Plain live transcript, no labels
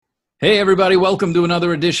Hey everybody, welcome to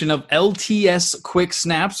another edition of LTS Quick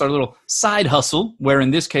Snaps, our little side hustle, where in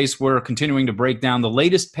this case we're continuing to break down the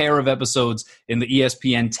latest pair of episodes in the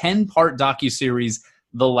ESPN 10-part docuseries,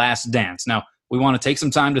 The Last Dance. Now, we want to take some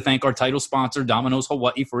time to thank our title sponsor, Domino's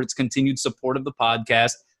Hawaii, for its continued support of the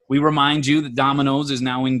podcast. We remind you that Domino's is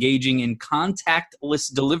now engaging in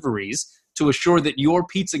contactless deliveries to assure that your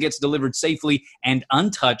pizza gets delivered safely and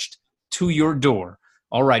untouched to your door.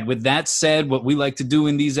 All right, with that said, what we like to do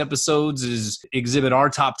in these episodes is exhibit our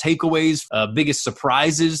top takeaways, biggest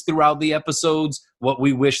surprises throughout the episodes, what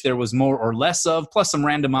we wish there was more or less of, plus some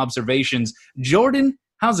random observations. Jordan,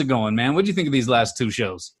 how's it going, man? What do you think of these last two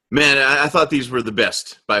shows? Man, I thought these were the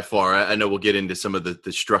best by far. I know we'll get into some of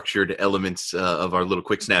the structured elements of our little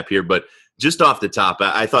quick snap here, but just off the top,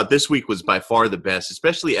 I thought this week was by far the best,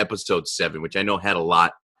 especially episode 7, which I know had a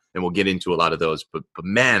lot, and we'll get into a lot of those. But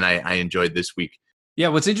man, I enjoyed this week. Yeah,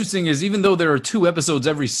 what's interesting is even though there are 2 episodes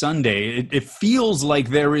every Sunday, it feels like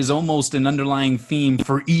there is almost an underlying theme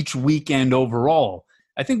for each weekend overall.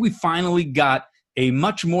 I think we finally got a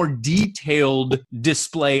much more detailed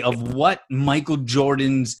display of what Michael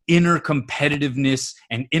Jordan's inner competitiveness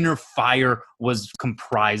and inner fire was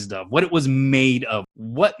comprised of, what it was made of,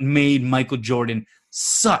 what made Michael Jordan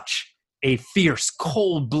such a fierce,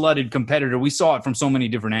 cold-blooded competitor. We saw it from so many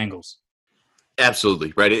different angles.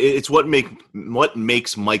 Absolutely, right. It's what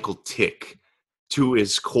makes Michael tick to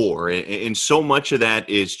his core. And so much of that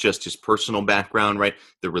is just his personal background, right?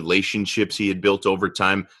 The relationships he had built over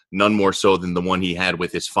time, none more so than the one he had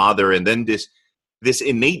with his father. And then this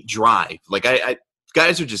innate drive. Like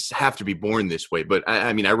guys are just have to be born this way. But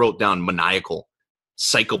I mean, I wrote down maniacal,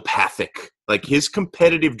 psychopathic. Like his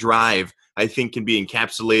competitive drive, I think, can be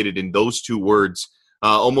encapsulated in those 2 words.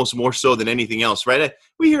 Almost more so than anything else, right?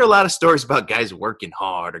 We hear a lot of stories about guys working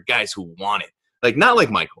hard or guys who want it, like not like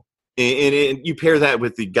Michael. And you pair that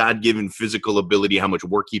with the God-given physical ability, how much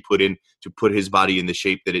work he put in to put his body in the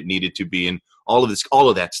shape that it needed to be, and all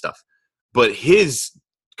of that stuff. But his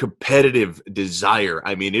competitive desire,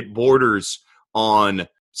 I mean, it borders on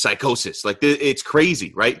psychosis. Like it's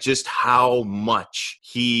crazy, right? Just how much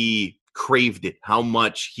he craved it, how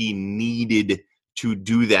much he needed to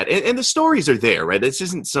do that. And the stories are there, right? This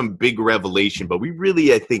isn't some big revelation, but we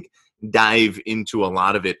really, I think, dive into a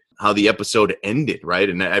lot of it, how the episode ended, right?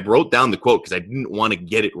 And I wrote down the quote because I didn't want to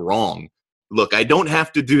get it wrong. Look, I don't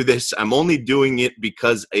have to do this. I'm only doing it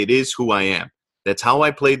because it is who I am. That's how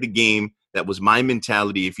I played the game. That was my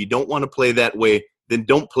mentality. If you don't want to play that way, then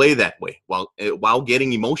don't play that way while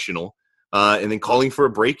getting emotional and then calling for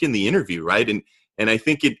a break in the interview, right? And I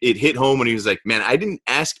think it hit home when he was like, man, I didn't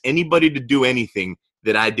ask anybody to do anything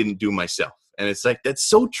that I didn't do myself. And it's like, that's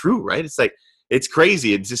so true, right? It's like, it's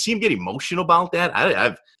crazy. And to see him get emotional about that,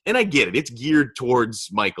 I get it. It's geared towards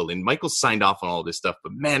Michael. And Michael signed off on all this stuff.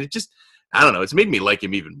 But man, I don't know. It's made me like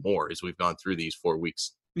him even more as we've gone through these 4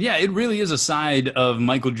 weeks. Yeah, it really is a side of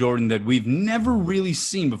Michael Jordan that we've never really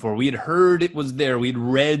seen before. We had heard it was there. We'd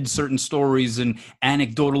read certain stories and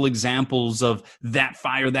anecdotal examples of that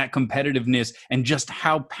fire, that competitiveness, and just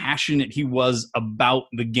how passionate he was about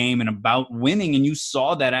the game and about winning. And you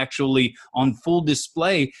saw that actually on full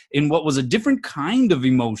display in what was a different kind of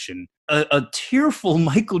emotion. A tearful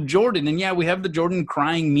Michael Jordan. And yeah, we have the Jordan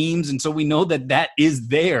crying memes, and so we know that is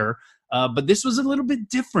there. But this was a little bit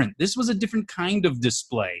different. This was a different kind of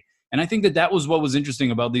display. And I think that was what was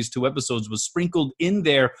interesting about these 2 episodes, was sprinkled in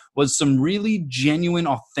there was some really genuine,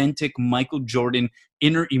 authentic Michael Jordan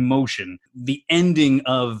inner emotion. The ending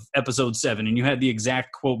of episode 7, and you had the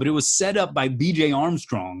exact quote, but it was set up by B.J.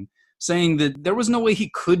 Armstrong saying that there was no way he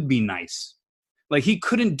could be nice. Like he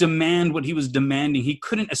couldn't demand what he was demanding. He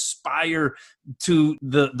couldn't aspire to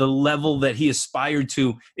the level that he aspired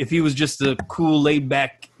to if he was just a cool,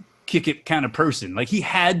 laid-back, kick-it kind of person. Like he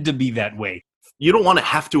had to be that way. You don't want to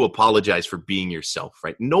have to apologize for being yourself,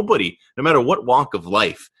 right? Nobody, no matter what walk of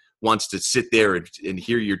life, wants to sit there and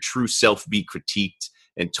hear your true self be critiqued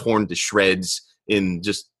and torn to shreds in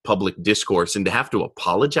just public discourse, and to have to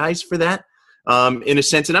apologize for that, in a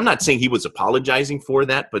sense. And I'm not saying he was apologizing for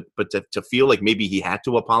that, but to feel like maybe he had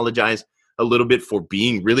to apologize a little bit for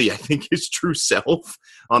being really, I think, his true self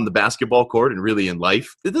on the basketball court and really in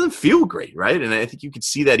life. It doesn't feel great, right? And I think you could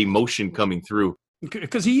see that emotion coming through.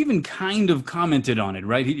 Because he even kind of commented on it,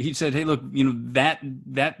 right? He said, hey, look,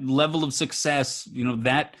 that level of success,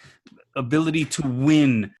 that ability to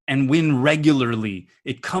win and win regularly,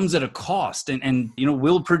 it comes at a cost. And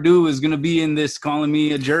Will Purdue is going to be in this calling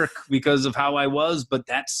me a jerk because of how I was, but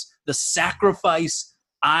that's the sacrifice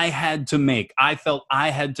I had to make. I felt I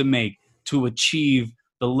had to make to achieve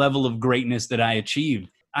the level of greatness that I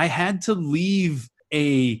achieved. I had to leave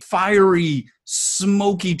a fiery,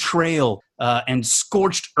 smoky trail and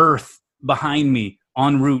scorched earth behind me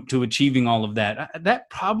en route to achieving all of that. That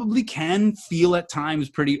probably can feel at times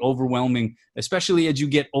pretty overwhelming, especially as you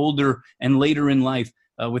get older and later in life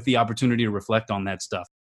with the opportunity to reflect on that stuff.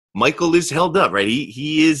 Michael is held up, right?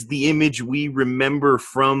 He is the image we remember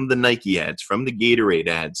from the Nike ads, from the Gatorade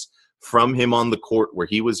ads, from him on the court where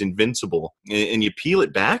he was invincible. And you peel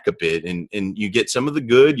it back a bit and you get some of the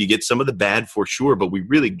good, you get some of the bad for sure, but we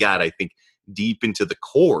really got, I think, deep into the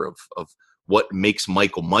core of what makes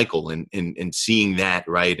Michael and seeing that,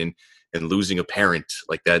 right, and losing a parent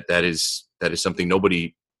like that is something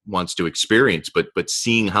nobody wants to experience, but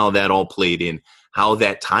seeing how that all played in, how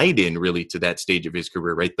that tied in really to that stage of his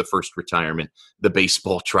career, right, the first retirement, the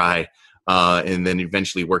baseball try, and then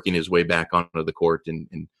eventually working his way back onto the court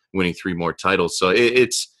and winning 3 more titles. So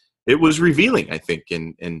it was revealing, I think,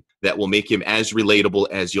 and that will make him as relatable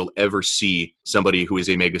as you'll ever see somebody who is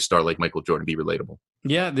a megastar like Michael Jordan be relatable.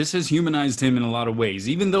 Yeah, this has humanized him in a lot of ways,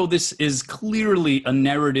 even though this is clearly a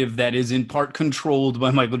narrative that is in part controlled by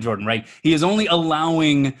Michael Jordan, right? He is only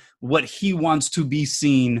allowing what he wants to be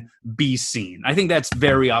seen. I think that's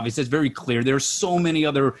very obvious. That's very clear. There are so many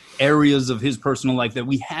other areas of his personal life that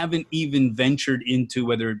we haven't even ventured into,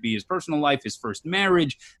 whether it be his personal life, his first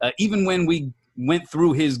marriage, even when we went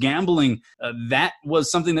through his gambling, that was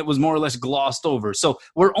something that was more or less glossed over. So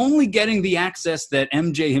we're only getting the access that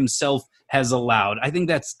MJ himself has allowed. I think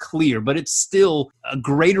that's clear, but it's still a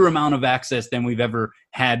greater amount of access than we've ever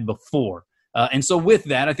had before. And so with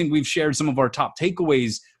that, I think we've shared some of our top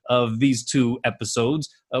takeaways of these 2 episodes.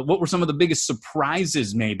 What were some of the biggest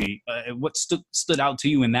surprises, maybe? What stood out to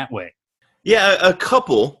you in that way? Yeah, a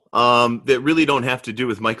couple that really don't have to do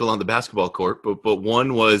with Michael on the basketball court, but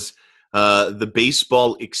one was the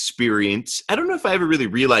baseball experience. I don't know if I ever really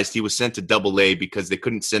realized he was sent to Double-A because they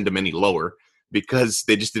couldn't send him any lower, because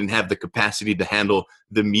they just didn't have the capacity to handle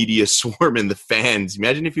the media swarm and the fans.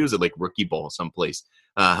 Imagine if he was at like rookie ball someplace,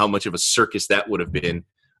 how much of a circus that would have been.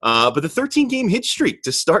 But the 13-game hit streak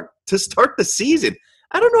to start the season,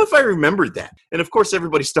 I don't know if I remembered that. And of course,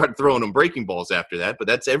 everybody started throwing him breaking balls after that, but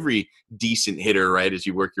that's every decent hitter, right, as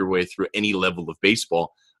you work your way through any level of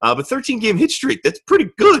baseball. But 13-game hit streak, that's pretty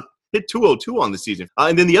good. Hit 202 on the season.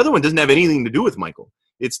 And then the other one doesn't have anything to do with Michael.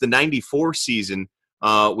 It's the 94 season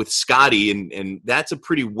with Scottie, and that's a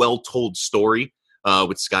pretty well-told story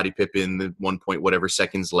with Scottie Pippen, the 1 point whatever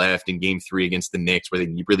seconds left in Game 3 against the Knicks, where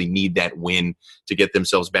they really need that win to get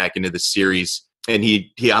themselves back into the series. And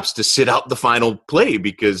he opts to sit out the final play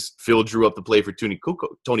because Phil drew up the play for Tony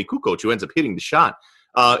Kukoc, who ends up hitting the shot.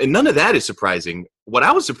 And none of that is surprising. What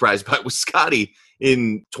I was surprised by was Scottie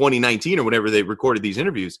in 2019 or whenever they recorded these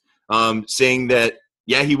interviews, saying that,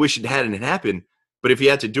 yeah, he wished it hadn't happened, but if he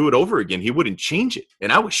had to do it over again, he wouldn't change it.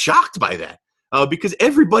 And I was shocked by that because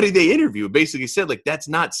everybody they interviewed basically said, like, that's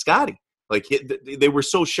not Scottie. Like, they were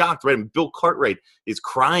so shocked, right? And Bill Cartwright is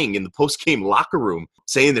crying in the post-game locker room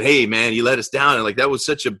saying that, hey, man, you let us down. And, like, that was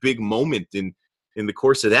such a big moment in the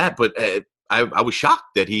course of that. But I was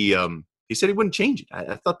shocked that he said he wouldn't change it.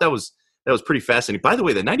 I thought that was pretty fascinating. By the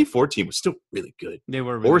way, the 94 team was still really good. They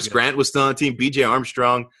were really Horace good. Grant was still on the team. B.J.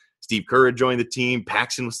 Armstrong, Steve Kerr had joined the team.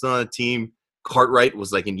 Paxson was still on the team. Cartwright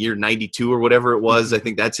was like in year 92 or whatever it was. I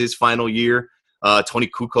think that's his final year. Tony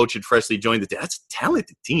Kukoc had freshly joined the team. That's a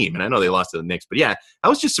talented team, and I know they lost to the Knicks. But, yeah, I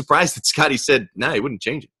was just surprised that Scottie said, he wouldn't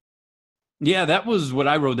change it. Yeah, that was what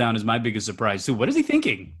I wrote down as my biggest surprise, too. What is he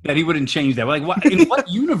thinking that he wouldn't change that? Like, in what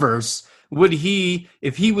universe would he,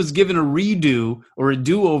 if he was given a redo or a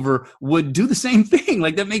do-over, would do the same thing?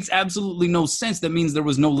 Like, that makes absolutely no sense. That means there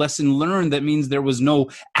was no lesson learned. That means there was no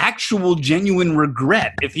actual genuine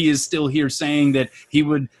regret if he is still here saying that he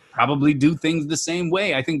would probably do things the same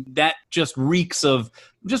way. I think that just reeks of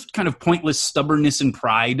just kind of pointless stubbornness and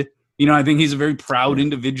pride. You know, I think he's a very proud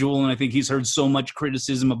individual, and I think he's heard so much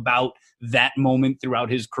criticism about that moment throughout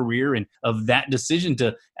his career and of that decision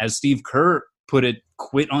to, as Steve Kerr put it,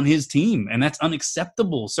 quit on his team. And that's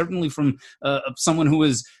unacceptable, certainly from someone who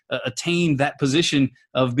has attained that position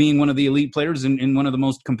of being one of the elite players in one of the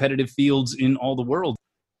most competitive fields in all the world.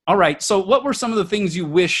 All right, so what were some of the things you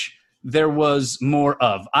wish there was more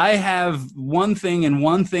of? I have one thing and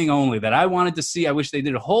one thing only that I wanted to see. I wish they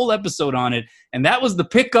did a whole episode on it, and that was the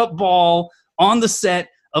pickup ball on the set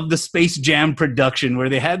of the Space Jam production, where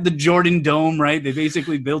they had the Jordan Dome, right? They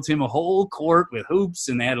basically built him a whole court with hoops,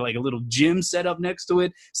 and they had like a little gym set up next to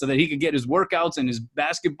it so that he could get his workouts and his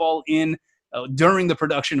basketball in during the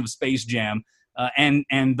production of Space Jam.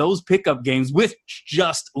 And those pickup games, which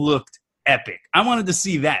just looked epic. I wanted to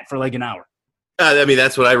see that for like an hour. I mean,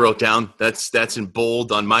 that's what I wrote down. That's in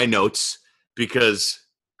bold on my notes because,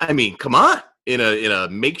 I mean, come on. in a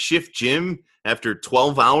makeshift gym after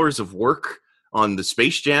 12 hours of work on the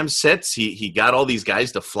Space Jam sets. He got all these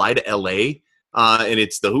guys to fly to L.A., and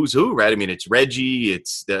it's the who's who, right? I mean, it's Reggie.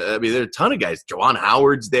 There are a ton of guys. Juwan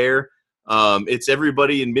Howard's there. It's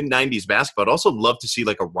everybody in mid-'90s basketball. I'd also love to see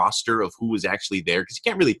like a roster of who was actually there, because you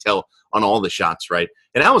can't really tell on all the shots, right?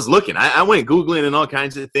 And I was looking. I went Googling and all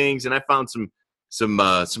kinds of things, and I found some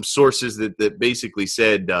sources that basically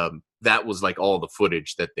said that was like all the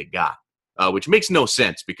footage that they got, which makes no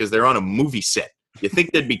sense because they're on a movie set. You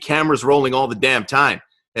think there'd be cameras rolling all the damn time,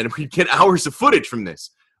 and we'd get hours of footage from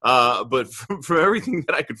this. But from everything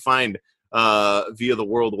that I could find via the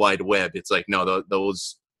World Wide Web, it's like, no,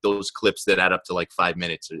 those clips that add up to like 5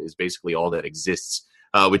 minutes is basically all that exists,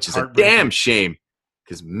 which is a damn shame.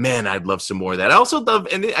 Because, man, I'd love some more of that. I also love,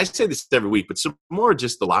 and I say this every week, but some more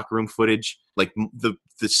just the locker room footage, like the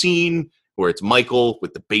scene where it's Michael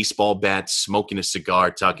with the baseball bat smoking a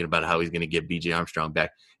cigar, talking about how he's going to get B.J. Armstrong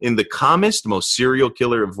back in the calmest, most serial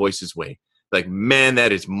killer of voices way. Like, man,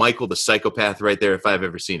 that is Michael the psychopath right there if I've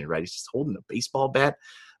ever seen it, right? He's just holding a baseball bat.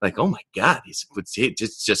 Like, oh, my God, he's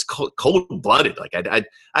just cold-blooded. Like,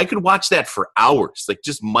 I could watch that for hours, like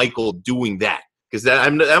just Michael doing that. Because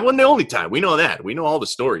that wasn't the only time. We know that. We know all the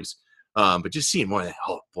stories. But just seeing more of that,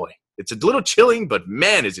 oh, boy. It's a little chilling, but,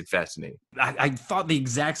 man, is it fascinating. I thought the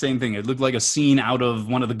exact same thing. It looked like a scene out of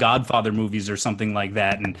one of the Godfather movies or something like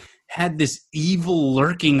that, and had this evil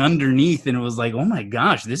lurking underneath, and it was like, oh, my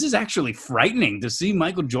gosh, this is actually frightening to see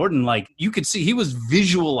Michael Jordan. Like, you could see he was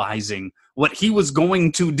visualizing what he was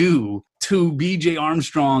going to do to B.J.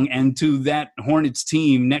 Armstrong and to that Hornets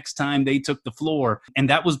team next time they took the floor. And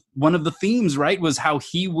that was one of the themes, right, was how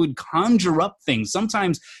he would conjure up things,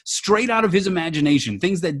 sometimes straight out of his imagination,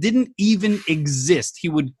 things that didn't even exist. He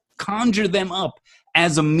would conjure them up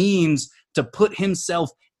as a means to put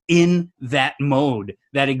himself in that mode,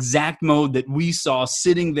 that exact mode that we saw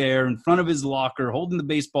sitting there in front of his locker, holding the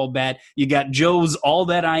baseball bat. You got Joe's All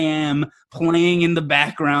That I Am playing in the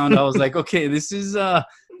background. I was like, okay, this is,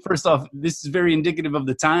 first off, this is very indicative of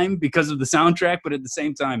the time because of the soundtrack, but at the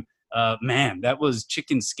same time, man, that was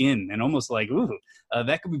chicken skin and almost like, ooh,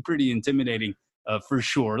 that could be pretty intimidating for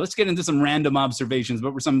sure. Let's get into some random observations.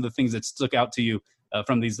 What were some of the things that stuck out to you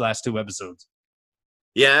from these last two episodes?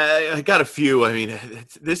 Yeah, I got a few. I mean,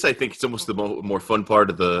 this, I think, is almost the more fun part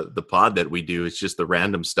of the pod that we do. It's just the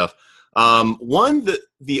random stuff. One,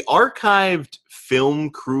 the archived film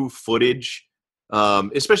crew footage,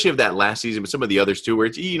 especially of that last season, but some of the others too, where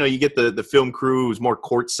it's, you get the film crew who's more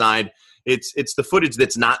courtside. It's the footage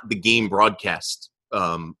that's not the game broadcast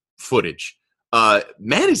footage.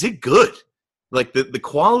 Man, is it good? Like the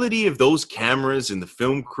quality of those cameras and the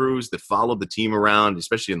film crews that followed the team around,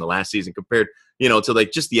 especially in the last season, compared, to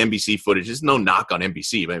like just the NBC footage. There's no knock on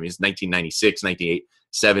NBC, but I mean, it's 1996,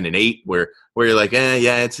 1997 and 8, where you're like,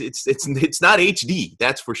 yeah, it's not HD,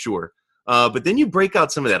 that's for sure. But then you break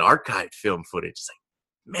out some of that archived film footage. It's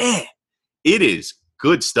like, man, it is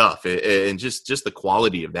good stuff, and just the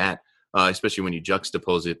quality of that, especially when you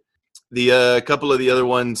juxtapose it. The couple of the other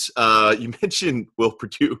ones you mentioned, Will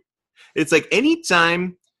Perdue. It's like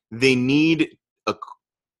anytime they need a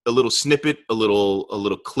little snippet, a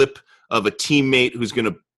little clip of a teammate who's going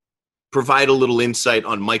to provide a little insight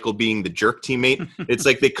on Michael being the jerk teammate, it's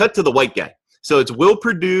like they cut to the white guy. So it's Will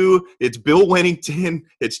Perdue, it's Bill Wennington,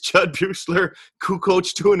 it's Chud Buechler,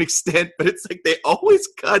 Kukoc to an extent, but it's like they always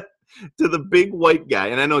cut to the big white guy.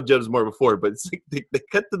 And I know Judd was more before, but it's like they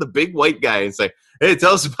cut to the big white guy and say, hey,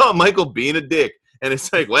 tell us about Michael being a dick. And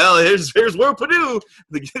it's like, well, here's Will Perdue.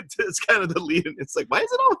 It's kind of the lead. And it's like, why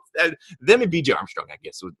is it all them and B.J. Armstrong, I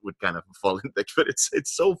guess, would kind of fall in that. But it's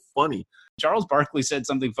so funny. Charles Barkley said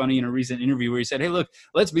something funny in a recent interview where he said, hey, look,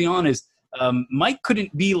 let's be honest. Mike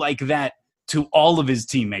couldn't be like that to all of his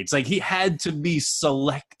teammates. Like, he had to be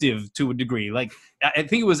selective to a degree. Like, I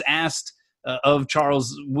think it was asked of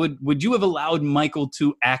Charles, would you have allowed Michael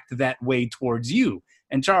to act that way towards you?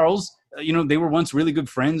 And Charles, they were once really good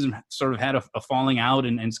friends and sort of had a falling out,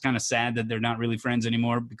 and it's kind of sad that they're not really friends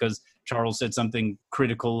anymore because Charles said something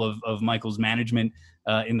critical of Michael's management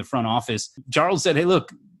in the front office. Charles said, hey,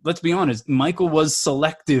 look, let's be honest, Michael was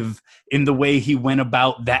selective in the way he went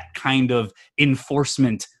about that kind of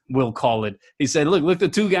enforcement, we'll call it. He said, look, the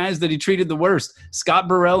two guys that he treated the worst, Scott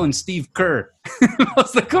Burrell and Steve Kerr. I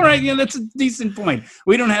was like, all right, yeah, that's a decent point.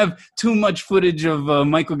 We don't have too much footage of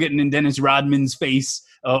Michael getting in Dennis Rodman's face,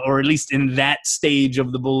 or at least in that stage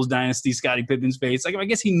of the Bulls dynasty, Scottie Pippen's face. Like, I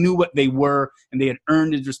guess he knew what they were, and they had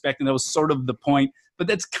earned his respect, and that was sort of the point. But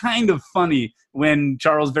that's kind of funny when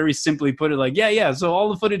Charles very simply put it like, yeah, so all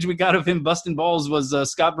the footage we got of him busting balls was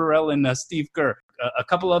Scott Burrell and Steve Kerr. a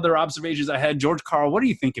couple other observations I had. George Karl, what are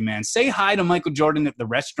you thinking, man? Say hi to Michael Jordan at the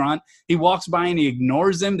restaurant. He walks by and he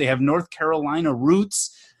ignores him. They have North Carolina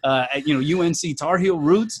roots, UNC Tar Heel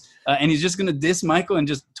roots, and he's just going to diss Michael and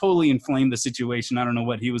just totally inflame the situation. I don't know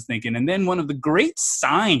what he was thinking. And then one of the great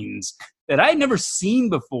signs that I had never seen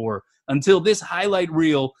before until this highlight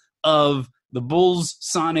reel of the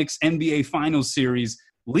Bulls-Sonics NBA Finals Series,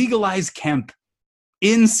 legalize Kemp.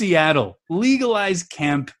 In Seattle, legalize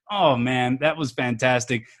Kemp. Oh, man, that was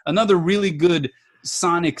fantastic. Another really good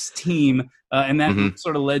Sonics team, and that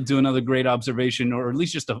sort of led to another great observation, or at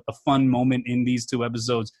least just a fun moment in these two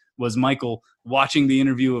episodes, was Michael watching the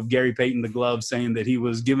interview of Gary Payton, the glove, saying that he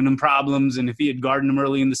was giving him problems, and if he had guarded him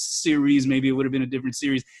early in the series, maybe it would have been a different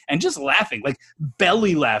series, and just laughing, like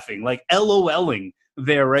belly laughing, like LOLing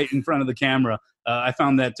there right in front of the camera. I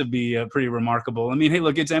found that to be pretty remarkable. I mean, hey,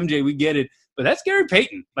 look, it's MJ. We get it. But that's Gary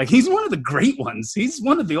Payton. Like, he's one of the great ones. He's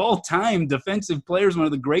one of the all-time defensive players, one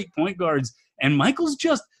of the great point guards. And Michael's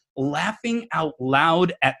just laughing out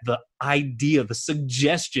loud at the idea, the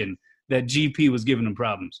suggestion that GP was giving him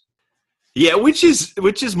problems. Yeah, which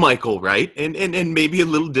is Michael, right? And maybe a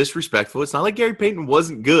little disrespectful. It's not like Gary Payton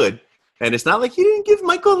wasn't good. And it's not like he didn't give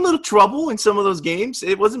Michael a little trouble in some of those games.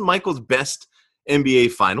 It wasn't Michael's best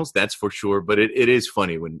NBA Finals, that's for sure. But it is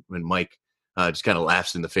funny when Mike just kind of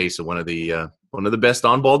laughs in the face of one of the best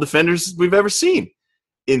on-ball defenders we've ever seen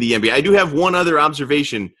in the NBA. I do have one other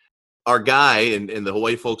observation. Our guy, and the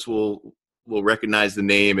Hawaii folks will recognize the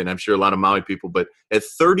name, and I'm sure a lot of Maui people, but at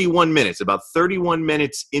 31 minutes, about 31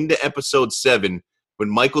 minutes into episode 7, when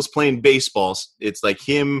Michael's playing baseballs, it's like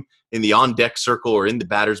him in the on-deck circle or in the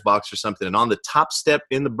batter's box or something, and on the top step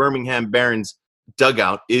in the Birmingham Barons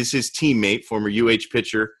dugout is his teammate, former UH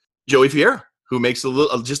pitcher, Joey Fiera, who makes a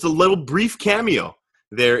little brief cameo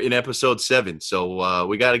there in episode 7. So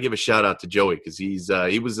we got to give a shout out to Joey, because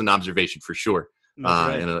he was an observation for sure,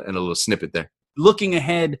 right. and a little snippet there. Looking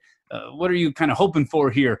ahead, what are you kind of hoping for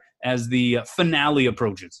here as the finale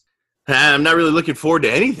approaches? I'm not really looking forward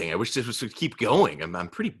to anything. I wish this would keep going. I'm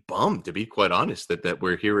pretty bummed, to be quite honest, that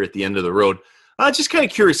we're here at the end of the road. Just kind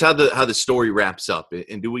of curious how the story wraps up,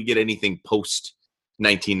 and do we get anything post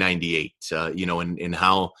 1998? And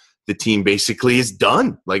how the team basically is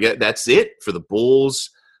done. Like, that's it for the Bulls.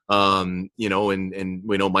 And we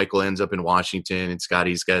know Michael ends up in Washington, and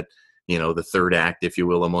Scotty's got, the third act, if you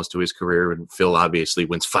will, almost to his career. And Phil obviously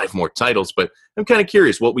wins 5 more titles, but I'm kind of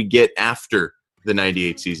curious what we get after the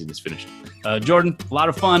 98 season is finished. Jordan, a lot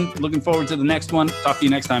of fun. Looking forward to the next one. Talk to you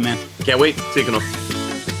next time, man. Can't wait. Taking off.